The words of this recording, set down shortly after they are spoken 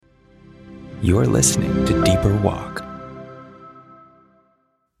You're listening to Deeper Walk.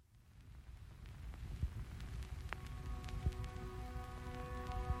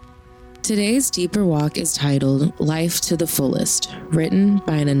 Today's Deeper Walk is titled Life to the Fullest, written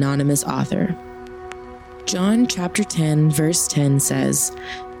by an anonymous author. John chapter 10, verse 10 says,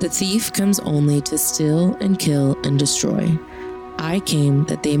 "The thief comes only to steal and kill and destroy. I came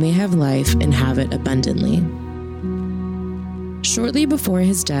that they may have life and have it abundantly." Shortly before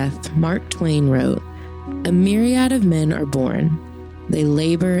his death, Mark Twain wrote, "A myriad of men are born. They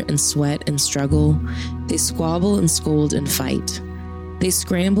labor and sweat and struggle. They squabble and scold and fight. They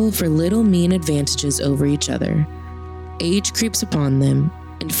scramble for little mean advantages over each other. Age creeps upon them,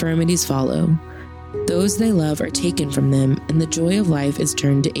 infirmities follow. Those they love are taken from them, and the joy of life is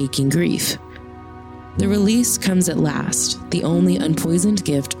turned to aching grief. The release comes at last, the only unpoisoned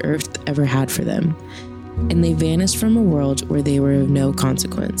gift earth ever had for them, and they vanish from a world where they were of no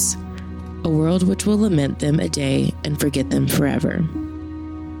consequence, a world which will lament them a day and forget them forever."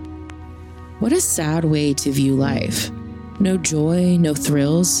 What a sad way to view life. No joy, no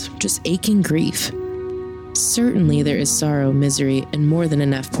thrills, just aching grief. Certainly there is sorrow, misery, and more than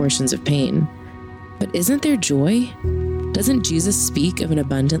enough portions of pain. But isn't there joy? Doesn't Jesus speak of an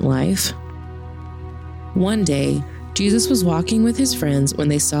abundant life? One day, Jesus was walking with his friends when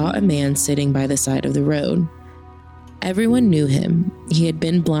they saw a man sitting by the side of the road. Everyone knew him. He had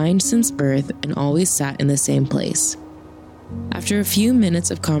been blind since birth and always sat in the same place. After a few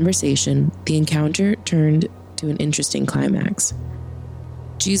minutes of conversation, the encounter turned to an interesting climax.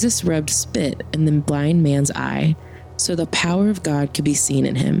 Jesus rubbed spit in the blind man's eye so the power of God could be seen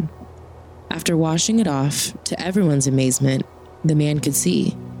in him. After washing it off, to everyone's amazement, the man could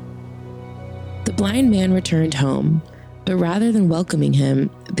see. The blind man returned home, but rather than welcoming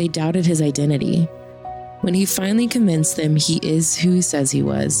him, they doubted his identity. When he finally convinced them he is who he says he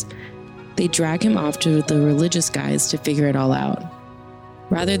was, they drag him off to the religious guys to figure it all out.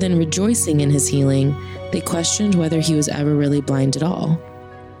 Rather than rejoicing in his healing, they questioned whether he was ever really blind at all.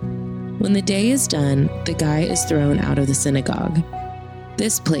 When the day is done, the guy is thrown out of the synagogue.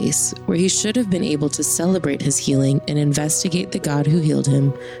 This place, where he should have been able to celebrate his healing and investigate the God who healed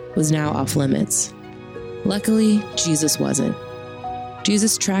him, was now off limits. Luckily, Jesus wasn't.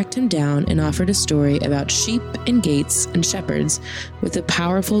 Jesus tracked him down and offered a story about sheep and gates and shepherds with a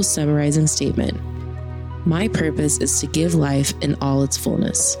powerful summarizing statement. "My purpose is to give life in all its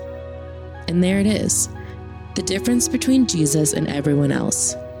fullness." And there it is. The difference between Jesus and everyone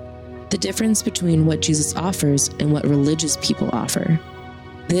else. The difference between what Jesus offers and what religious people offer.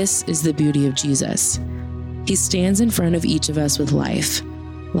 This is the beauty of Jesus. He stands in front of each of us with life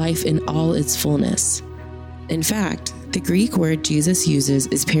in all its fullness. In fact, the Greek word Jesus uses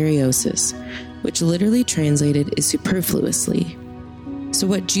is periosis, which literally translated is superfluously. So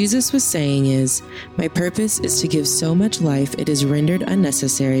what Jesus was saying is, my purpose is to give so much life it is rendered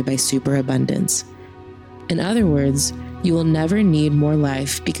unnecessary by superabundance. In other words, you will never need more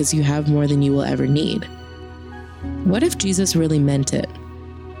life because you have more than you will ever need. What if Jesus really meant it?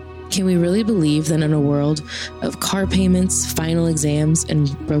 Can we really believe that in a world of car payments, final exams,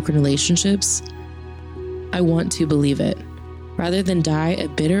 and broken relationships? I want to believe it. Rather than die a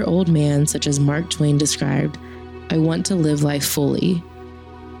bitter old man such as Mark Twain described, I want to live life fully.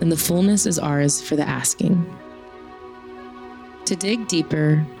 And the fullness is ours for the asking. To dig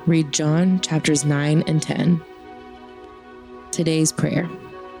deeper, read John chapters 9 and 10. Today's prayer.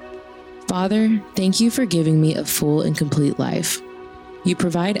 Father, thank you for giving me a full and complete life. You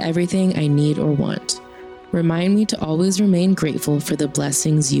provide everything I need or want. Remind me to always remain grateful for the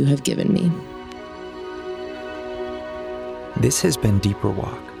blessings you have given me. This has been Deeper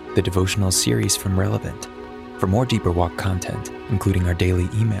Walk, the devotional series from Relevant. For more Deeper Walk content, including our daily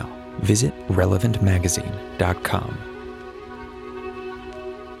email, visit relevantmagazine.com.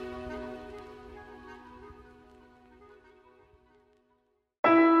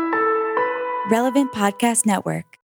 Relevant Podcast Network.